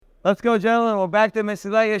Let's go, gentlemen. We're back to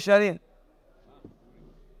Mesilat Yesharim.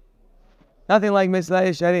 Nothing like Mesilat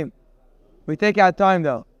Yesharim. We take our time,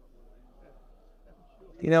 though.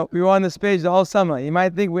 You know, we were on this page the whole summer. You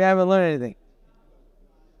might think we haven't learned anything.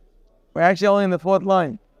 We're actually only in the 4th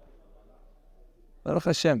line. Baruch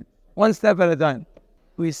Hashem. One step at a time.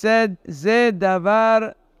 We said, Ze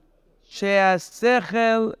davar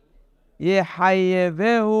she'asechel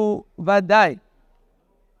yehayevehu vadai.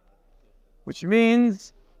 Which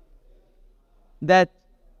means that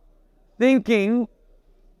thinking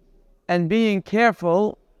and being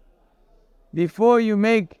careful before you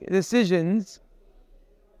make decisions,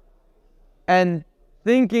 and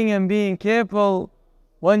thinking and being careful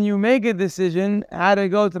when you make a decision how to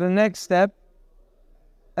go to the next step,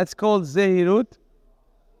 that's called Zehirut.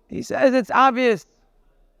 He says it's obvious.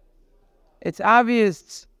 It's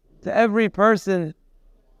obvious to every person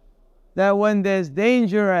that when there's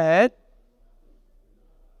danger ahead,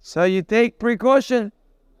 so you take precaution.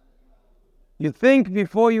 You think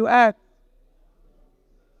before you act.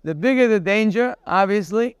 The bigger the danger,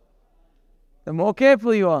 obviously, the more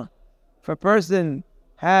careful you are. If a person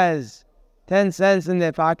has 10 cents in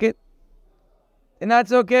their pocket, they're not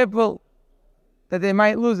so careful that they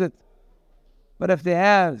might lose it. But if they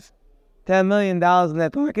have $10 million in their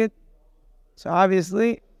pocket, so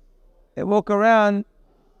obviously they walk around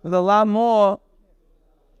with a lot more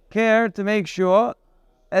care to make sure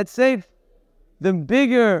it's safe. The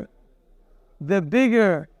bigger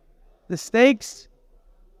the stakes,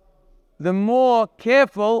 the more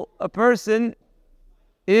careful a person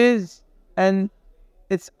is, and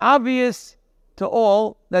it's obvious to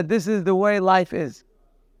all that this is the way life is.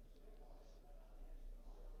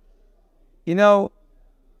 You know,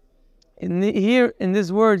 in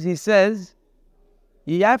this words he says,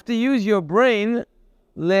 you have to use your brain,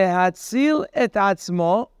 lehatzil et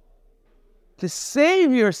atzmo, to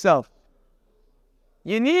save yourself.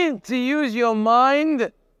 You need to use your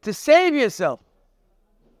mind to save yourself.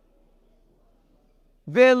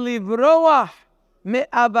 Ve'livroach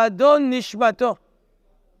me'avadon nishmato,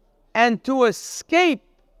 and to escape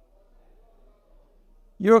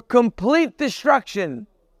your complete destruction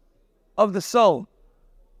of the soul.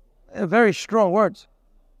 Very strong words.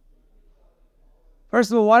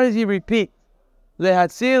 First of all, why does he repeat?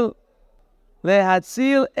 Lehatzil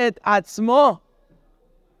et atzmo.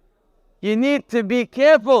 You need to be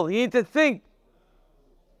careful. You need to think.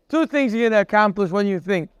 2 things you're going to accomplish when you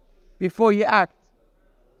think before you act.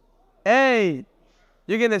 A,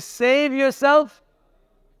 you're going to save yourself,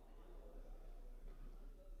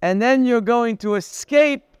 and then you're going to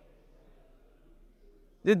escape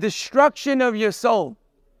the destruction of your soul.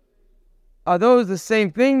 Are those the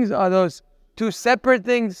same things? Are those 2 separate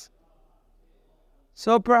things?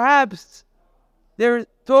 So perhaps they're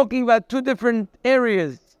talking about 2 different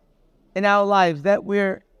areas in our lives that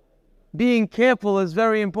we're being careful is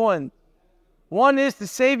very important. One is to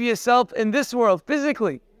save yourself in this world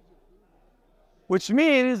physically, which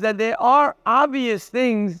means that there are obvious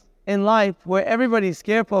things in life where everybody's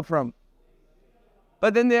careful from.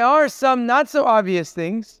 But then there are some not so obvious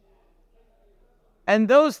things. And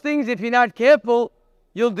those things, if you're not careful,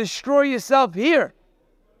 you'll destroy yourself here.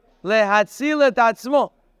 Lehatzil et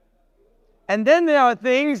atzmo. And then there are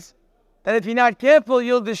things that if you're not careful,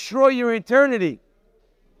 you'll destroy your eternity.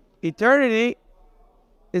 Eternity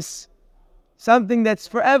is something that's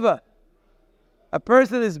forever. A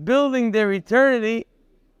person is building their eternity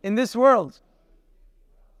in this world.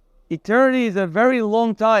 Eternity is a very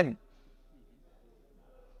long time.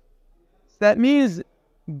 That means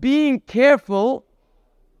being careful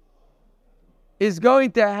is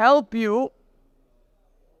going to help you,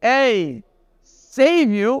 A,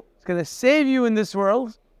 save you. It's going to save you in this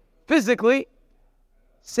world, physically,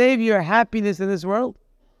 save your happiness in this world,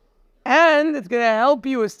 and it's going to help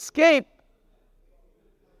you escape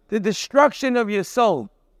the destruction of your soul.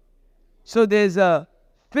 So there's a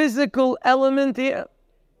physical element here,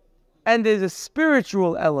 and there's a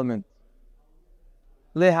spiritual element.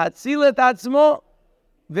 Lehatzil et atzmo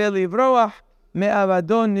ve'livroach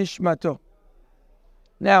me'avadon nishmato.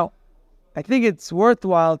 Now, I think it's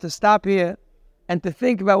worthwhile to stop here and to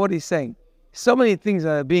think about what he's saying. So many things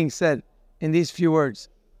are being said in these few words.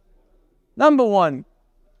 Number 1,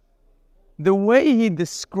 the way he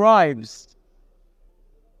describes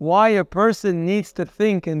why a person needs to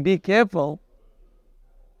think and be careful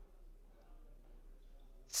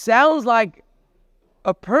sounds like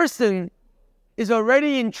a person is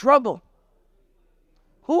already in trouble.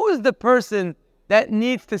 Who is the person that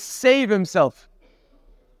needs to save himself?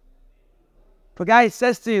 If a guy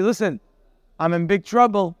says to you, listen, I'm in big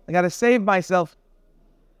trouble, I got to save myself.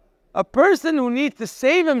 A person who needs to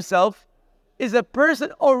save himself is a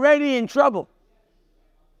person already in trouble.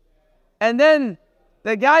 And then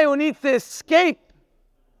the guy who needs to escape,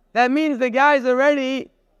 that means the guy's already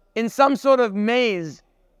in some sort of maze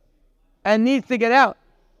and needs to get out.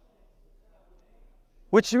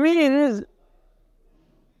 Which means,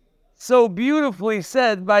 so beautifully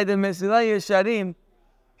said by the Mesilai Yesharim,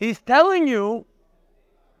 he's telling you,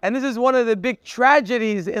 and this is one of the big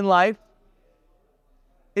tragedies in life,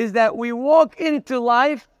 is that we walk into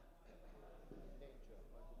life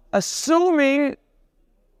assuming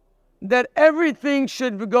that everything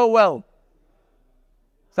should go well.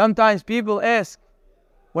 Sometimes people ask,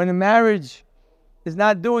 when a marriage is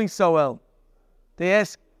not doing so well, they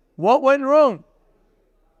ask, what went wrong?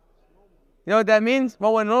 You know what that means?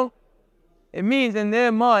 What went wrong? It means in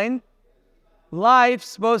their mind, life's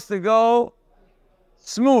supposed to go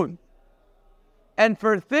smooth. And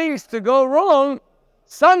for things to go wrong,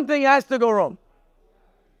 something has to go wrong.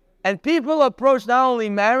 And people approach not only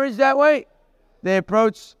marriage that way, they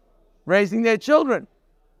approach raising their children.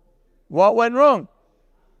 What went wrong?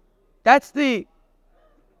 It's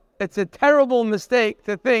a terrible mistake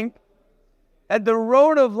to think that the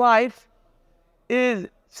road of life is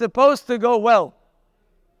supposed to go well.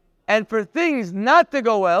 And for things not to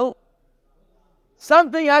go well,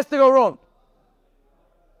 something has to go wrong.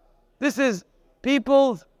 This is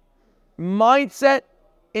people's mindset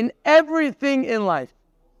in everything in life.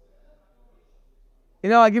 You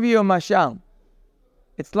know, I'll give you a mashal.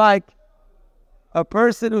 It's like a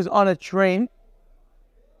person who's on a train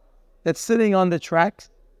that's sitting on the tracks,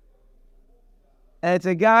 and it's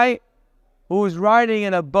a guy who's riding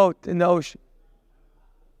in a boat in the ocean.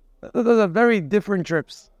 Those are very different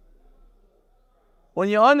trips. When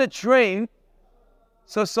you're on the train,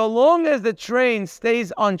 so long as the train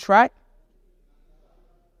stays on track,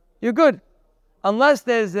 you're good. Unless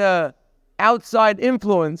there's an outside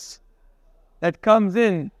influence that comes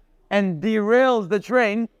in and derails the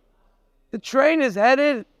train is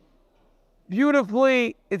headed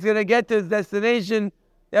beautifully. It's going to get to its destination.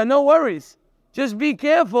 There are no worries. Just be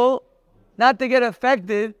careful not to get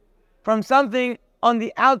affected from something on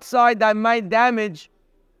the outside that might damage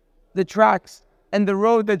the tracks and the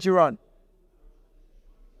road that you're on.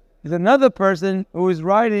 There's another person who is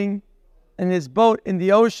riding in his boat in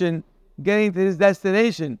the ocean getting to his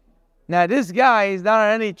destination. Now this guy is not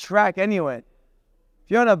on any track anyway.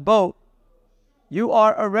 If you're on a boat, you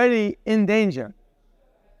are already in danger.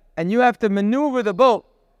 And you have to maneuver the boat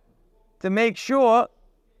to make sure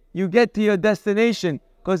you get to your destination.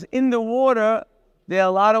 Because in the water, there are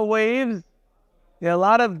a lot of waves, there are a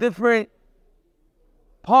lot of different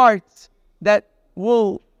parts that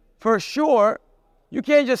will, for sure, you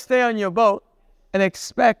can't just stay on your boat and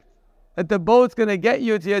expect that the boat's going to get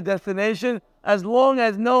you to your destination as long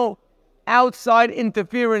as no outside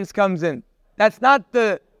interference comes in. That's not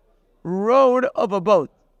the road of a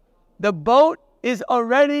boat. The boat is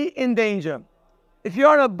already in danger. If you're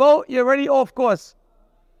on a boat, you're already off course.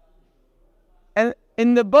 And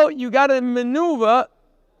in the boat, you got to maneuver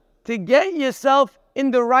to get yourself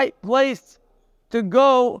in the right place to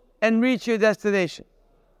go and reach your destination.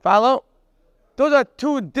 Follow? Those are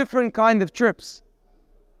two different kind of trips.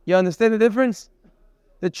 You understand the difference?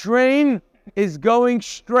 The train is going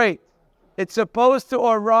straight. It's supposed to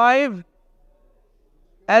arrive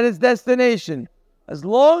at its destination. As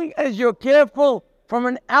long as you're careful from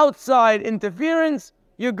an outside interference,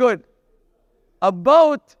 you're good. A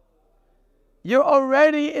boat, you're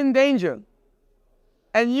already in danger.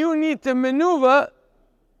 And you need to maneuver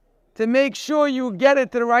to make sure you get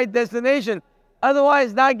it to the right destination.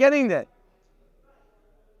 Otherwise, not getting there.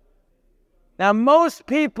 Now, most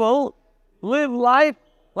people live life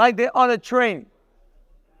like they're on a train.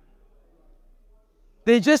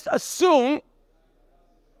 They just assume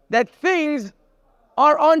that things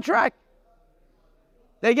are on track.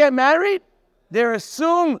 They get married, they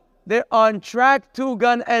assume they're on track to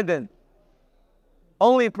Gan Eden.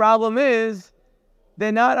 Only problem is,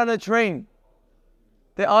 they're not on a train.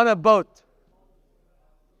 They're on a boat.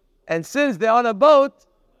 And since they're on a boat,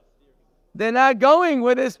 they're not going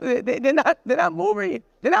with this. They're not moving.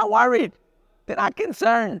 They're not worried. They're not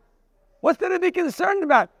concerned. What's there to be concerned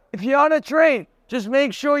about? If you're on a train, just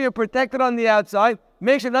make sure you're protected on the outside.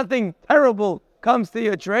 Make sure nothing terrible comes to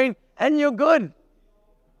your train, and you're good.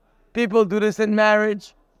 People do this in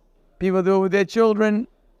marriage. People do it with their children.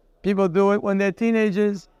 People do it when they're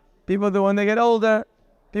teenagers. People do it when they get older.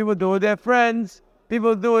 People do it with their friends.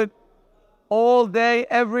 People do it all day,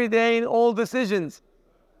 every day, in all decisions.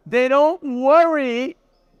 They don't worry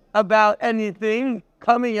about anything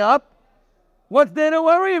coming up. What's there to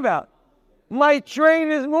worry about? My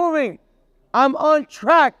train is moving. I'm on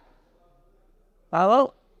track.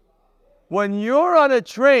 Hello? When you're on a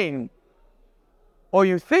train, or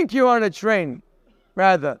you think you're on a train,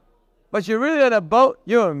 rather, but you're really on a boat,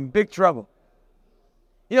 you're in big trouble.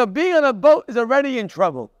 You know, being on a boat is already in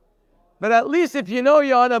trouble. But at least if you know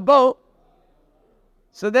you're on a boat,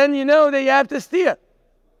 so then you know that you have to steer.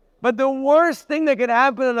 But the worst thing that can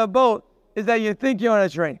happen on a boat is that you think you're on a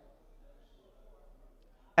train.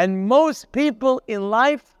 And most people in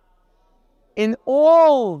life, in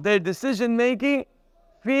all their decision making,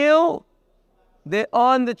 feel they're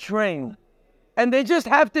on the train. And they just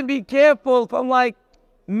have to be careful from like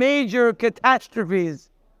major catastrophes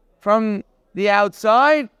from the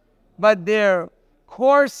outside, but their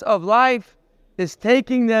course of life is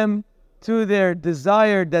taking them to their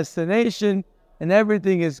desired destination, and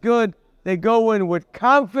everything is good. They go in with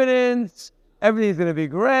confidence. Everything's going to be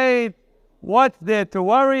great. What's there to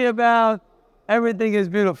worry about? Everything is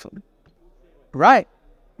beautiful. Right.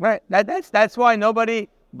 That's why nobody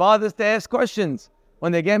bothers to ask questions.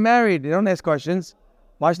 When they get married, they don't ask questions.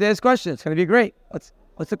 Why should they ask questions? It's going to be great. What's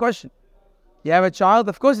the question? You have a child?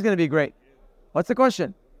 Of course it's going to be great. What's the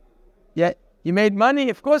question? Yeah, you made money?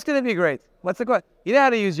 Of course it's going to be great. What's the question? You know how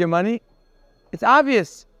to use your money. It's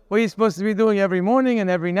obvious what you're supposed to be doing every morning and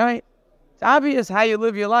every night. It's obvious how you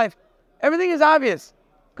live your life. Everything is obvious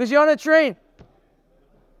because you're on a train.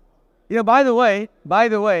 You know, by the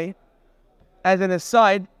way, as an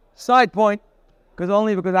side point,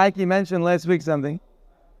 because Ike mentioned last week something.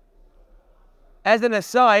 As an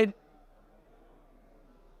aside,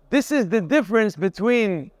 this is the difference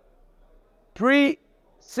between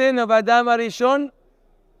pre-sin of Adam HaRishon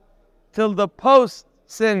till the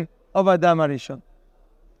post-sin of Adam HaRishon.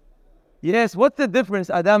 Yes, what's the difference,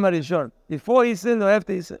 Adam HaRishon? Before he sinned or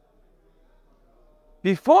after he sinned?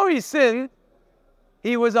 Before he sinned,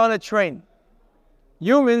 he was on a train.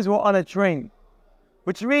 Humans were on a train,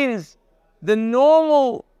 which means the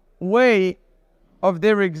normal way of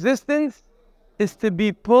their existence is to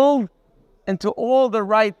be pulled into all the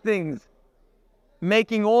right things,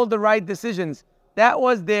 making all the right decisions. That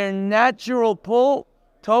was their natural pull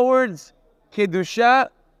towards Kedusha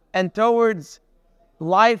and towards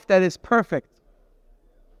life that is perfect.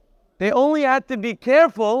 They only had to be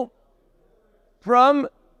careful from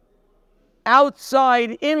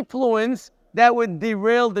outside influence that would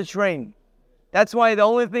derail the train. That's why the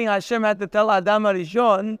only thing Hashem had to tell Adam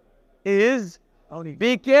HaRishon is,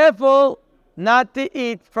 be careful not to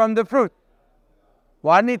eat from the fruit.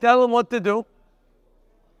 Why didn't he tell him what to do?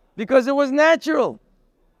 Because it was natural.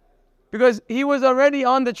 Because he was already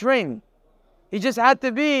on the train. He just had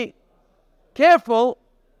to be careful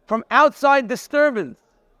from outside disturbance.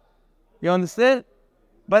 You understand?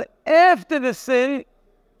 But after the sin,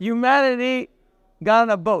 humanity got on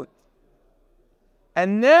a boat.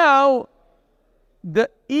 And now, the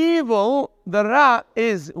evil, the Ra,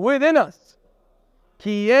 is within us.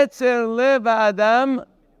 Ki yetzer lev ha'adam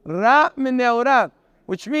ra min ne'orav.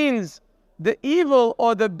 Which means the evil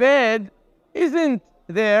or the bad isn't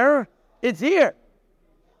there, it's here.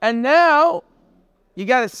 And now, you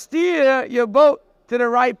got to steer your boat to the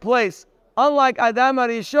right place. Unlike Adam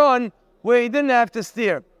HaRishon, where he didn't have to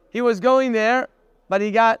steer. He was going there, but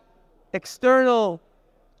he got external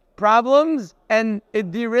problems, and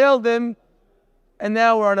it derailed him, and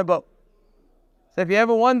now we're on a boat. So if you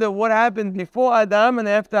ever wonder what happened before Adam and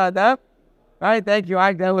after Adam, right? Thank you,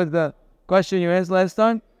 Ike. That was the question you asked last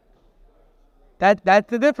time. That's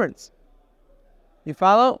the difference. You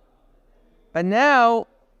follow? But now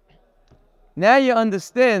you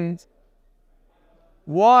understand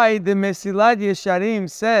why the Mesilat Yesharim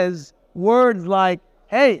says words like,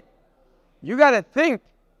 hey, you got to think,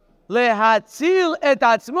 lehatzil et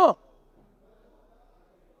atzmo.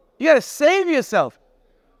 You got to save yourself. You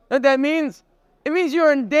know what that means? It means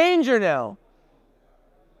you're in danger now.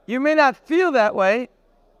 You may not feel that way,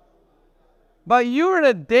 but you're in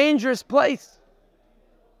a dangerous place.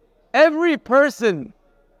 Every person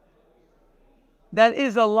that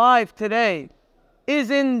is alive today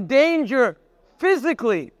is in danger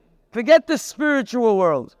physically. Forget the spiritual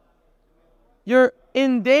world. You're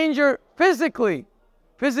in danger physically.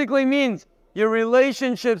 Physically means your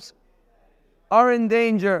relationships are in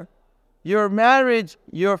danger. Your marriage,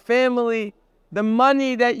 your family, the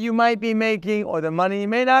money that you might be making or the money you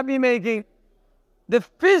may not be making. The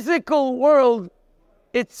physical world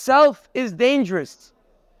itself is dangerous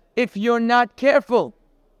if you're not careful.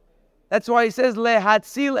 That's why he says,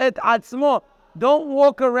 lehatzil et atzmo. Don't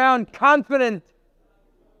walk around confident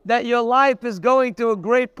that your life is going to a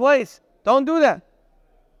great place. Don't do that.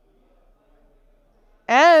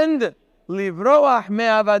 And livroach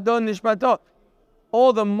me'avadon nishmato.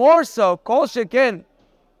 All the more so, kol sheken,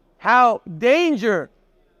 how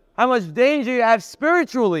much danger you have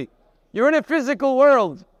spiritually. You're in a physical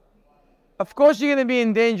world. Of course you're going to be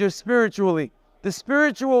in danger spiritually. The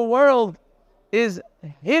spiritual world is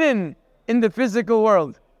hidden in the physical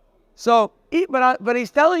world. So, but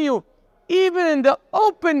he's telling you, even in the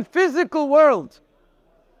open physical world,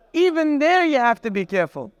 even there you have to be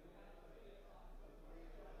careful.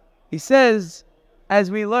 He says, as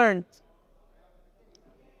we learned,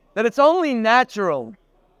 that it's only natural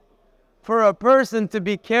for a person to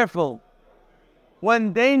be careful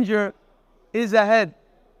when danger is ahead.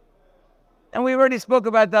 And we already spoke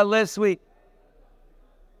about that last week.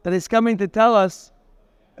 That he's coming to tell us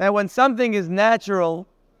that when something is natural,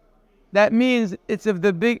 that means it's of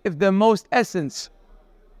the most essence.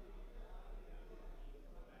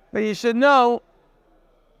 But you should know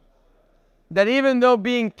that even though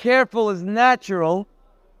being careful is natural,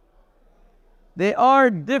 there are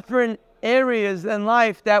different areas in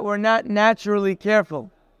life that we're not naturally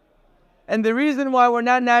careful. And the reason why we're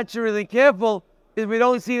not naturally careful is we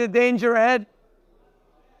don't see the danger ahead.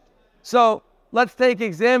 So let's take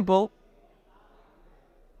example.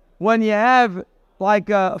 When you have like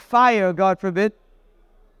a fire, God forbid,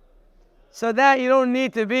 so that you don't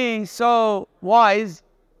need to be so wise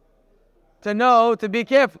to know to be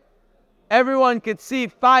careful. Everyone could see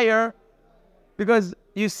fire because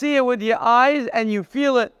you see it with your eyes and you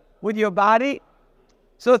feel it with your body.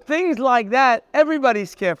 So things like that,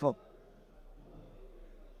 everybody's careful.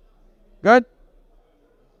 Good?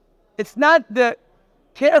 It's not the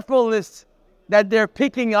carefulness that they're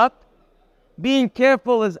picking up. Being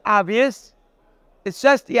careful is obvious. It's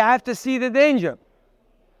just you have to see the danger.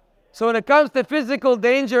 So when it comes to physical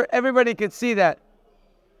danger, everybody could see that.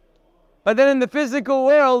 But then in the physical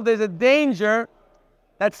world, there's a danger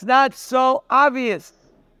that's not so obvious.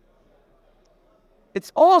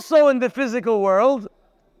 It's also in the physical world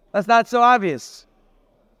that's not so obvious.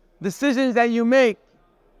 Decisions that you make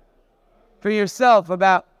for yourself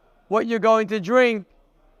about what you're going to drink,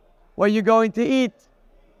 what you're going to eat,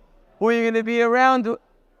 who you're going to be around, who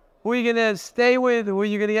you're going to stay with, who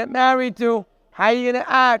you're going to get married to, how you're going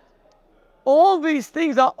to act. All these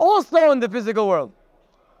things are also in the physical world.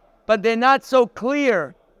 But they're not so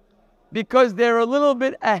clear because they're a little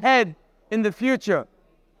bit ahead in the future.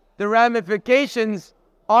 The ramifications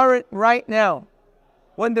aren't right now.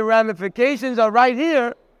 When the ramifications are right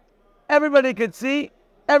here, everybody could see,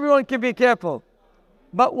 everyone can be careful.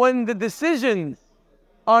 But when the decisions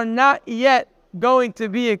are not yet going to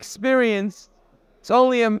be experienced, it's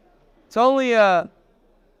only into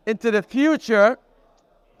the future,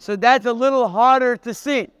 so that's a little harder to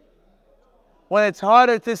see. When it's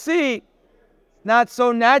harder to see, it's not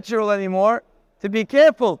so natural anymore to be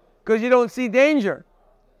careful because you don't see danger.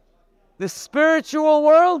 The spiritual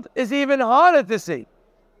world is even harder to see.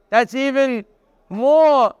 That's even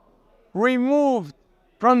more removed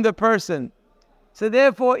from the person. So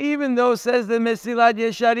therefore, even though, says the Mesilat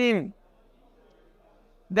Yesharim,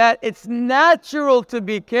 that it's natural to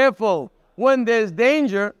be careful when there's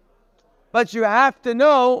danger, but you have to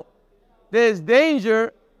know there's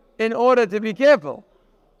danger in order to be careful.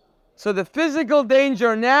 So the physical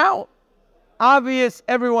danger now, obvious,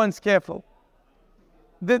 everyone's careful.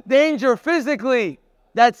 The danger physically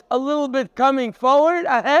that's a little bit coming forward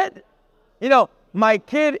ahead, my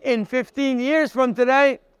kid in 15 years from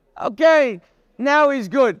today, okay, now he's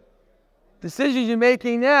good. Decisions you're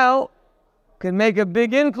making now can make a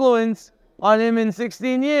big influence on him in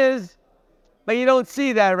 16 years, but you don't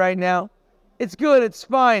see that right now. It's good, it's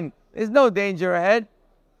fine, there's no danger ahead.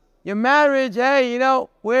 Your marriage, hey,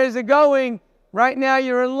 where's it going? Right now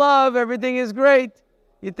you're in love, everything is great.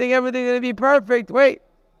 You think everything's going to be perfect. Wait,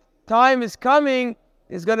 time is coming.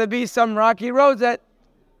 There's going to be some rocky roads that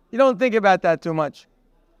you don't think about that too much.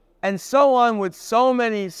 And so on with so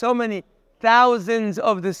many thousands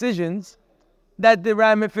of decisions that the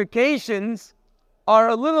ramifications are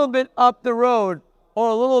a little bit up the road or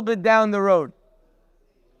a little bit down the road.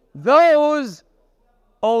 Those,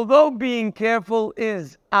 although being careful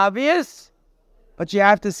is obvious, but you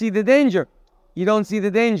have to see the danger. You don't see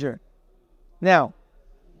the danger. Now,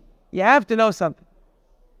 you have to know something.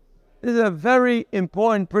 This is a very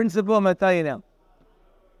important principle I'm going to tell you now.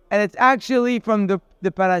 And it's actually from the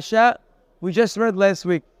parasha we just read last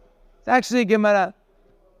week. It's actually Gemara.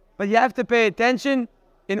 But you have to pay attention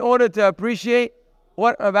in order to appreciate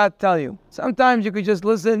what I'm about to tell you. Sometimes you could just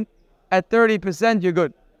listen at 30%, you're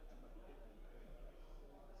good.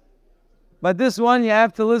 But this one, you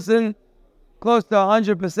have to listen close to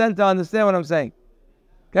 100% to understand what I'm saying.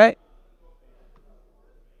 Okay?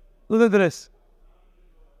 Look at this.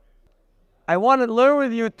 I want to learn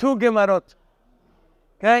with you two Gemarot.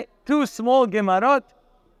 Okay? Two small Gemarot.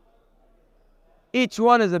 Each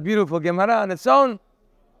one is a beautiful Gemara on its own,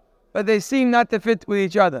 but they seem not to fit with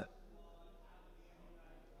each other.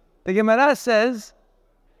 The Gemara says,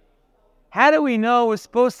 how do we know we're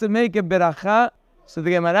supposed to make a beracha? So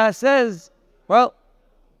the Gemara says, well,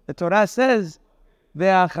 the Torah says,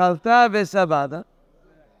 ve'achalta ve'sabada,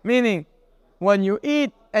 meaning, when you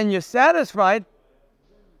eat and you're satisfied,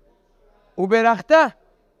 uberachta,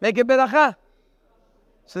 make a beracha.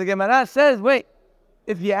 So the Gemara says, wait,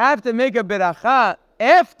 if you have to make a beracha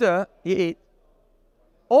after you eat,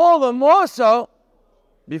 all the more so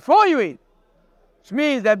before you eat. Which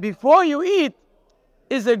means that before you eat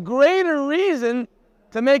is a greater reason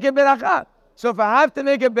to make a beracha. So if I have to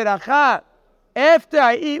make a beracha after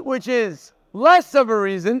I eat, which is less of a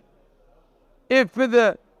reason, if for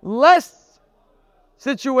the less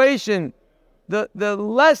situation, the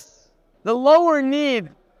lower need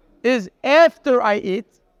is after I eat,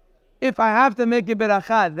 if I have to make a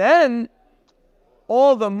beracha, then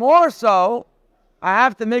all the more so I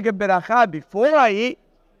have to make a beracha before I eat.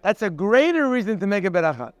 That's a greater reason to make a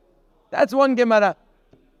beracha. That's one Gemara.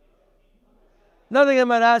 Another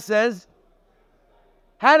Gemara says,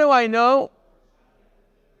 how do I know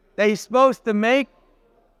that he's supposed to make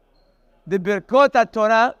the Birkot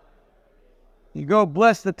Torah? You go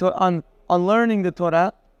bless the Torah on learning the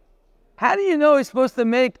Torah. How do you know he's supposed to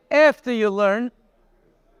make after you learn?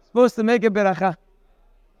 Supposed to make a beracha.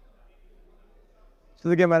 So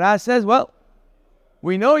the Gemara says, well,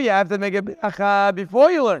 we know you have to make a beracha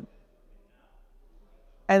before you learn.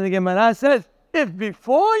 And the Gemara says, if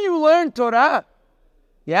before you learn Torah,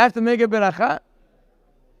 you have to make a beracha,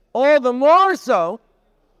 all the more so,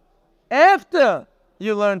 after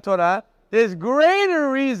you learn Torah, there's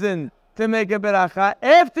greater reason to make a beracha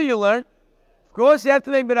after you learn. Of course, you have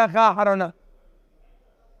to make beracha harona.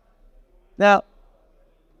 Now,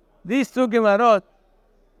 these two Gemarot,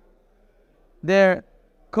 they're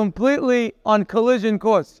completely on collision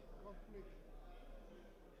course.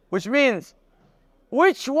 Which means,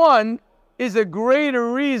 which one is a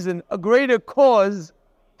greater reason, a greater cause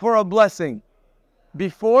for a blessing?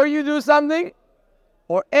 Before you do something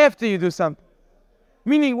or after you do something?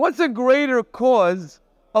 Meaning, what's a greater cause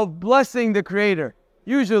of blessing the Creator?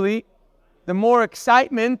 Usually, the more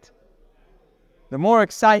excitement,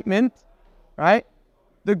 right?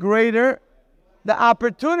 The greater the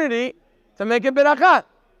opportunity to make a beracha.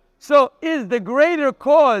 So is the greater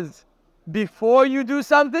cause before you do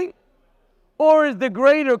something, or is the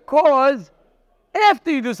greater cause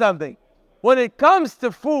after you do something? When it comes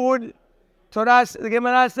to food, Torah, the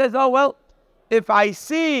Gemara says, oh well, if I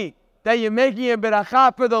see that you're making a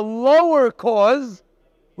beracha for the lower cause,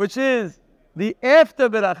 which is the after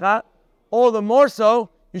beracha, all the more so,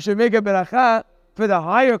 you should make a beracha for the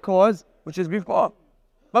higher cause, which is before.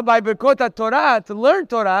 But by Birkot Torah, to learn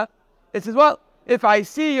Torah, it says, well, if I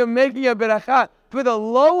see you're making a beracha for the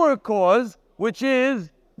lower cause, which is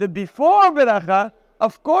the before beracha,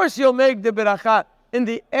 of course you'll make the beracha in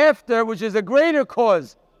the after, which is a greater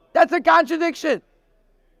cause. That's a contradiction.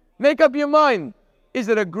 Make up your mind. Is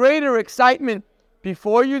it a greater excitement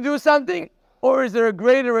before you do something, or is there a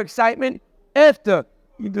greater excitement after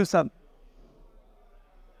you do something?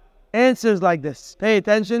 Answers like this. Pay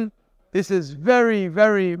attention. This is very,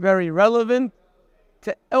 very, very relevant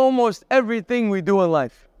to almost everything we do in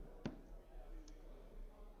life.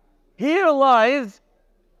 Here lies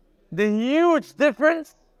the huge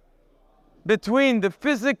difference between the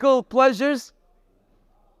physical pleasures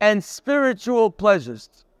and spiritual pleasures.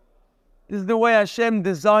 This is the way Hashem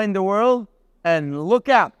designed the world, and look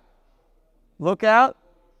out. Look out.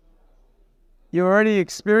 You already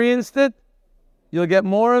experienced it. You'll get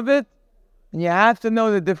more of it, and you have to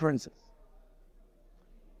know the differences.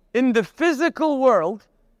 In the physical world,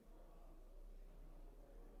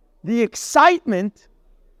 the excitement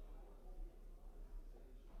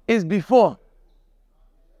is before.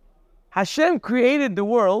 Hashem created the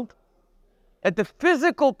world that the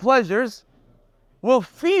physical pleasures will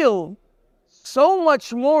feel so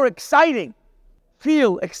much more exciting.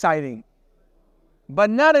 Feel exciting, but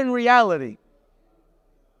not in reality.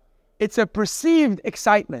 It's a perceived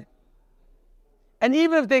excitement. And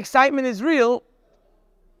even if the excitement is real,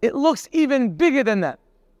 it looks even bigger than that.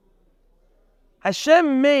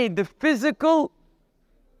 Hashem made the physical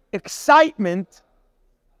excitement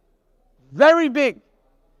very big,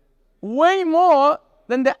 way more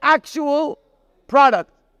than the actual product.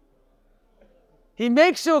 He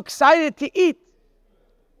makes you excited to eat,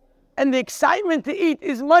 and the excitement to eat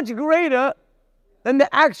is much greater than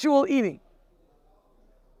the actual eating.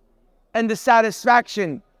 and the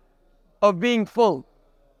satisfaction of being full.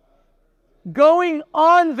 Going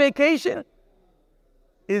on vacation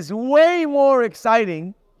is way more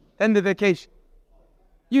exciting than the vacation.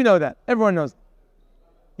 You know that. Everyone knows that.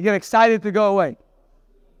 You get excited to go away.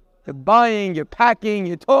 You're buying, you're packing,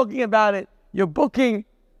 you're talking about it, you're booking,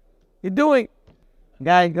 you're doing. A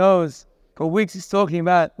guy goes, for weeks he's talking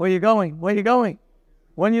about, where you going? Where you going?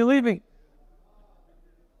 When you leaving?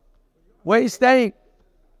 Where you staying?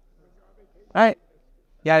 Right?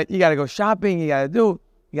 You got to go shopping, you got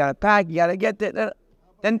to pack, you got to get there.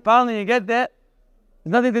 Then finally you get there,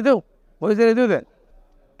 there's nothing to do. What is there to do then?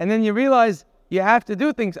 And then you realize you have to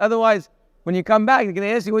do things. Otherwise, when you come back, they're going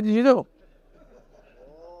to ask you, what did you do?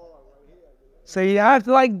 So you have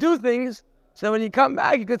to do things. So when you come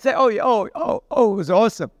back, you could say, it was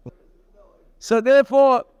awesome. So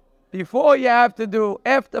therefore, before you have to do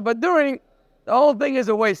after, but during, the whole thing is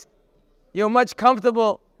a waste. You're more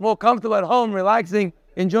comfortable at home, relaxing,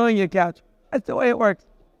 enjoying your couch. That's the way it works.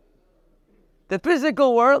 The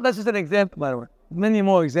physical world, that's just an example, by the way. Many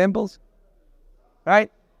more examples.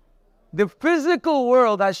 Right? The physical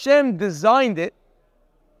world, Hashem designed it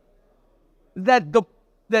that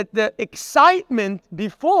the excitement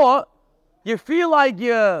before, you feel like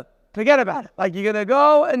you forget about it. Like you're going to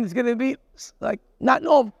go and it's going to be not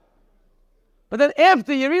normal. But then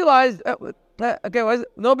after you realize,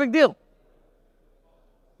 no big deal.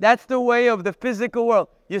 That's the way of the physical world.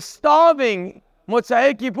 You're starving,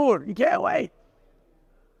 Motzei Kippur. You can't wait.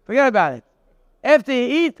 Forget about it. After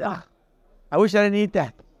you eat, I wish I didn't eat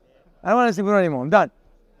that. I don't want to see food anymore. I'm done.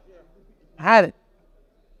 I had it.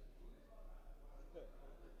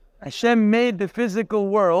 Hashem made the physical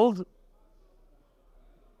world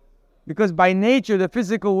because by nature the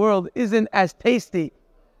physical world isn't as tasty,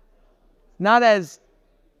 not as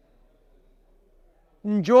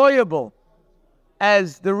enjoyable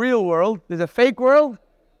as the real world. There's a fake world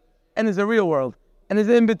and there's a real world. And there's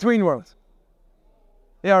an in-between world.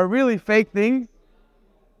 There are really fake things.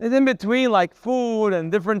 There's in-between like food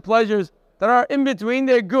and different pleasures that are in between.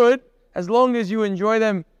 They're good as long as you enjoy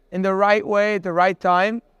them in the right way, at the right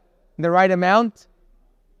time, in the right amount.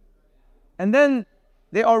 And then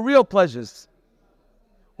there are real pleasures.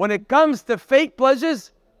 When it comes to fake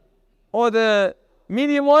pleasures or the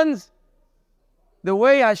medium ones, the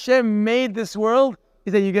way Hashem made this world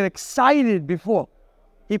is that you get excited before.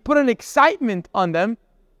 He put an excitement on them.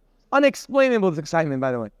 Unexplainable excitement,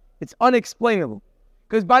 by the way. It's unexplainable.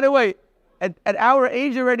 Because, by the way, at our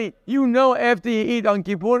age already, you know after you eat on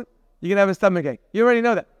Kippur, you're going to have a stomachache. You already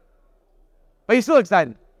know that. But you're still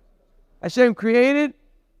excited. Hashem created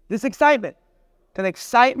this excitement. It's an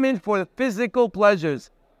excitement for the physical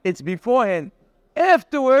pleasures. It's beforehand.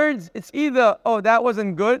 Afterwards, it's either, that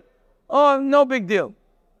wasn't good, or no big deal.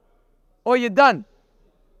 Or you're done.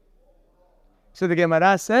 So the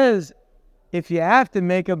Gemara says, if you have to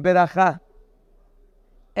make a beracha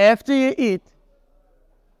after you eat,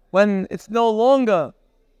 when it's no longer,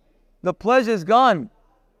 the pleasure's gone,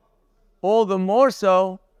 all the more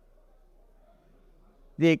so,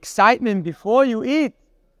 the excitement before you eat,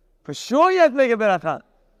 for sure you have to make a beracha.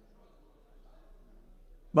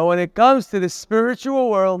 But when it comes to the spiritual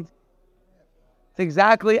world, it's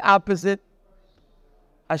exactly opposite.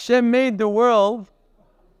 Hashem made the world,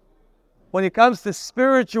 when it comes to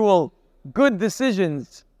spiritual good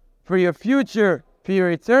decisions for your future, for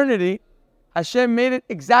your eternity, Hashem made it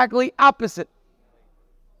exactly opposite,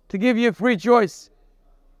 to give you a free choice.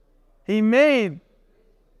 He made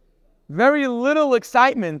very little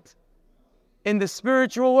excitement in the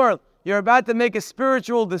spiritual world. You're about to make a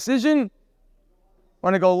spiritual decision,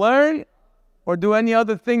 want to go learn, or do any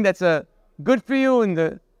other thing that's good for you in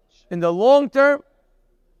the long term.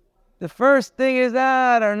 The first thing is,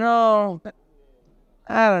 I don't know.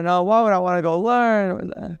 Why would I want to go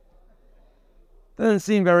learn? Doesn't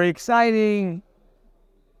seem very exciting.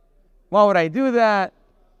 Why would I do that?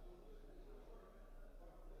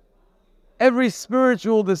 Every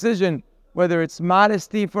spiritual decision, whether it's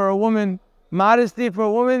modesty for a woman,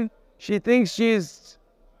 she thinks she's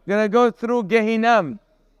going to go through Gehinnom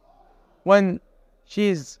when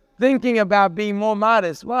she's thinking about being more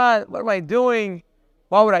modest. What am I doing?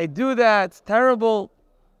 Why would I do that? It's terrible.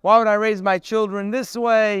 Why would I raise my children this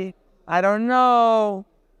way? I don't know.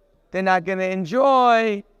 They're not going to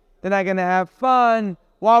enjoy. They're not going to have fun.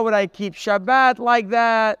 Why would I keep Shabbat like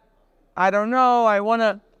that? I don't know. I want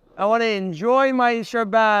to enjoy my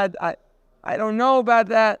Shabbat. I don't know about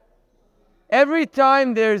that. Every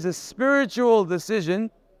time there's a spiritual decision,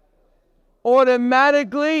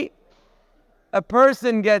 automatically a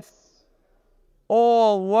person gets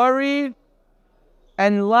all worried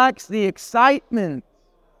and lacks the excitement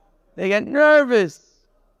They get nervous.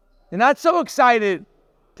 They're not so excited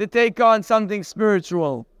to take on something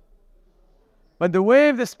spiritual. But the way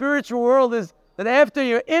of the spiritual world is that after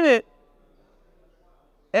you're in it,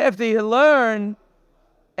 after you learn,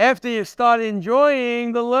 after you start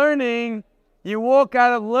enjoying the learning, you walk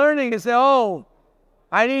out of learning and say, oh,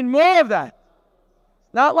 I need more of that.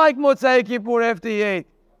 Not like Motzei Kippur after you ate.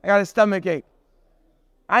 I got a stomach ache.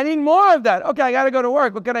 I need more of that. Okay, I got to go to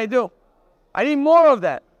work. What can I do? I need more of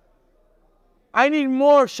that. I need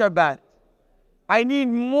more Shabbat. I need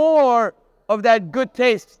more of that good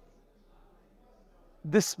taste.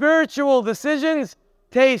 The spiritual decisions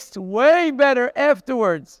taste way better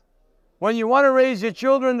afterwards. When you want to raise your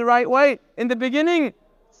children the right way, in the beginning,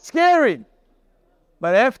 scary.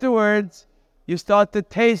 But afterwards, you start to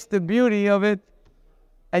taste the beauty of it,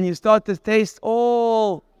 and you start to taste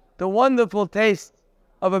all the wonderful taste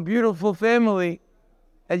of a beautiful family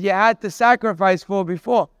that you had to sacrifice for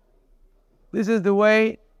before. This is the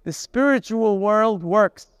way the spiritual world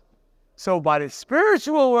works. So by the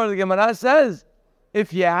spiritual world, the Gemara says,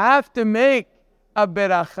 if you have to make a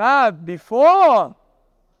beracha before,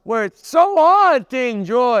 where it's so hard to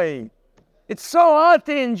enjoy, it's so hard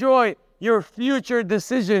to enjoy your future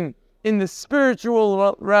decision in the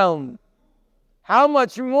spiritual realm. How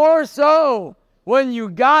much more so when you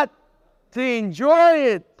got to enjoy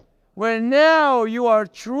it, when now you are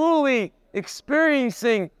truly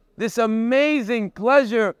experiencing this amazing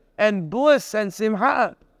pleasure and bliss and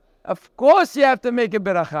simha. Of course you have to make a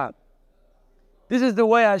beracha. This is the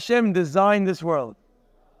way Hashem designed this world.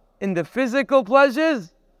 In the physical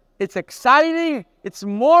pleasures, it's exciting. It's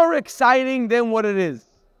more exciting than what it is.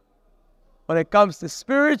 When it comes to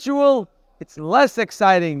spiritual, it's less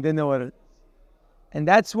exciting than what it is. And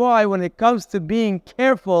that's why when it comes to being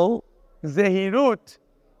careful, Zehirut,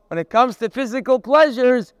 when it comes to physical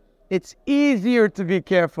pleasures, it's easier to be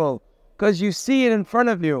careful because you see it in front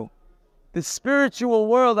of you. The spiritual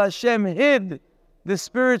world, Hashem hid the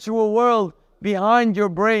spiritual world behind your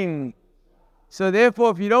brain. So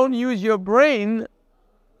therefore, if you don't use your brain,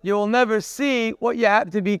 you will never see what you have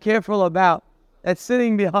to be careful about that's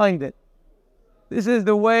sitting behind it. This is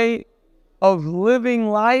the way of living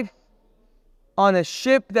life on a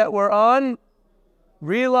ship that we're on.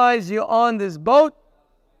 Realize you're on this boat.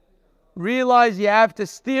 Realize you have to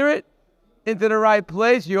steer it into the right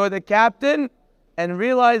place. You're the captain. And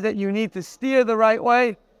realize that you need to steer the right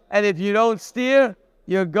way. And if you don't steer,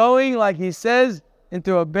 you're going, like he says,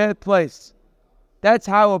 into a bad place. That's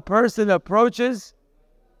how a person approaches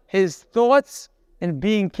his thoughts and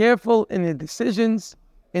being careful in the decisions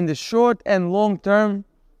in the short and long term.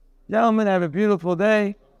 Gentlemen, have a beautiful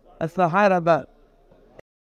day. That's the Hayrabat.